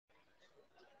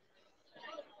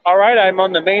All right, I'm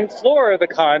on the main floor of the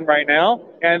con right now,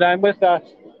 and I'm with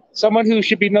someone who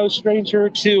should be no stranger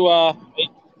to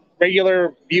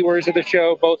regular viewers of the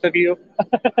show, both of you.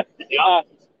 Yeah, Uh,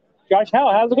 Josh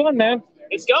Howell, how's it going, man?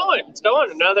 it's going. It's going.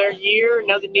 Another year,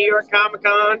 another New York Comic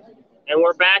Con, and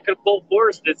we're back in full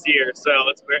force this year. So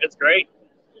it's great.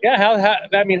 Yeah,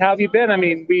 I mean, how have you been? I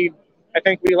mean, I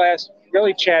think we last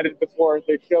really chatted before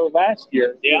the show last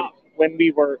year Yeah. when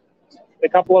a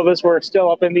couple of us were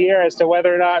still up in the air as to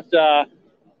whether or not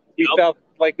we Yep. felt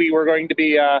like we were going to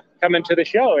be coming to the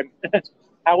show. And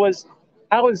how was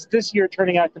how is this year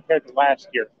turning out compared to last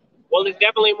year? Well, there's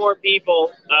definitely more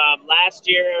people. Last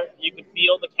year, you could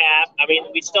feel the cap. I mean,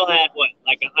 we still had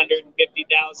like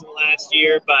 150,000 last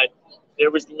year, but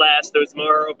there was less. There was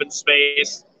more open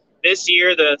space. This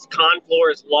year, the con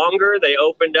floor is longer. They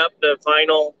opened up the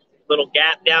final little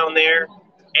gap down there,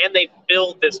 and they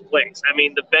filled this place. I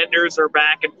mean, the vendors are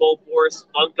back in full force.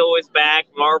 Funko is back.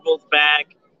 Marvel's back.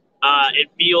 It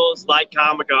feels like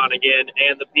Comic Con again,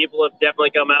 and the people have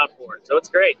definitely come out for it. So it's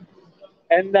great.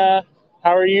 And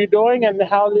how are you doing? And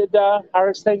how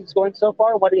is things going so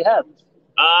far? What do you have?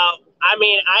 I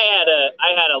mean,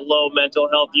 I had a low mental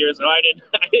health year, so I didn't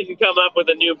I didn't come up with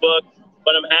a new book,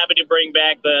 but I'm happy to bring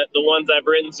back the ones I've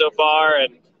written so far,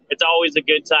 and it's always a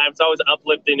good time. It's always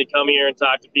uplifting to come here and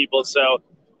talk to people. So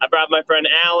I brought my friend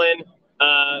Alan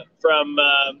from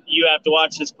You Have to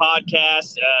Watch This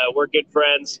podcast. We're good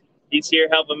friends. He's here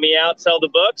helping me out sell the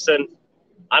books, and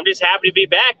I'm just happy to be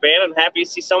back, man. I'm happy to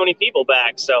see so many people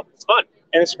back, so it's fun.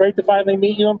 And it's great to finally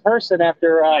meet you in person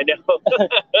after. I know.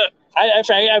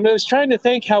 I was trying to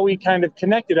think how we kind of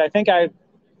connected. I think I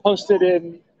posted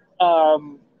in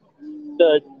um,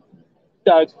 the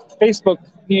uh, Facebook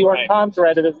New York Right. Con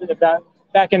thread about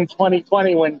back in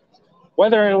 2020 when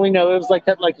whether we know it was like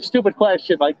a stupid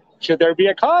question like should there be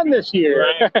a con this year?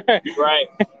 Right. Right.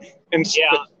 And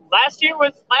Yeah, last year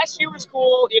was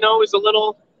cool. You know, it was a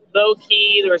little low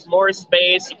key. There was more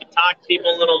space. You could talk to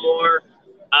people a little more.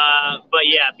 But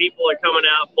yeah, people are coming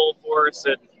out full force,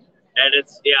 and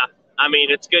it's yeah. I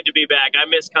mean, it's good to be back. I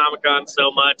miss Comic Con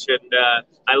so much, and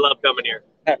I love coming here.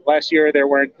 last year there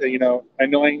weren't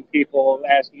annoying people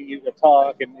asking you to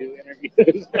talk and do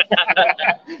interviews.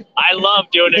 I love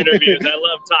doing interviews. I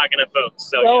love talking to folks.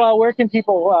 So Well, yeah. where can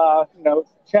people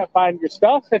find your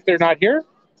stuff if they're not here?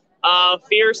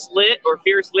 Fierce Lit or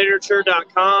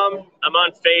FierceLiterature.com. I'm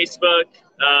on Facebook.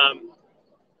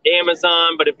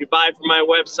 Amazon, but if you buy from my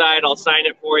website, I'll sign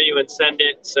it for you and send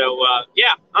it. So,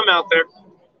 yeah, I'm out there.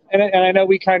 And I know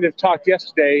we kind of talked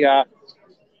yesterday.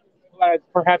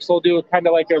 Perhaps we'll do a kind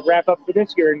of like a wrap up for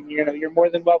this year, and you're more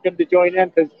than welcome to join in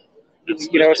because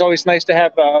it's always nice to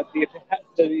have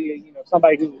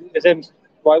somebody who is in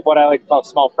what I like to call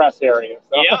small press area.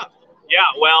 So. Yeah, yeah.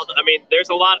 Well, I mean, there's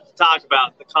a lot to talk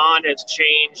about. The con has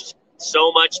changed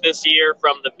so much this year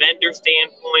from the vendor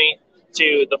standpoint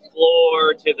to the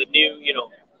floor to the new,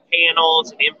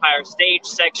 panels and Empire Stage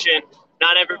section.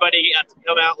 Not everybody got to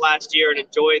come out last year and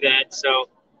enjoy that. So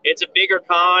it's a bigger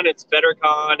con, it's a better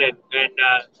con, and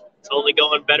it's only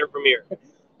going better from here.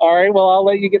 All right. Well, I'll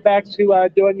let you get back to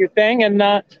doing your thing,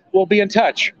 and we'll be in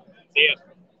touch. See ya.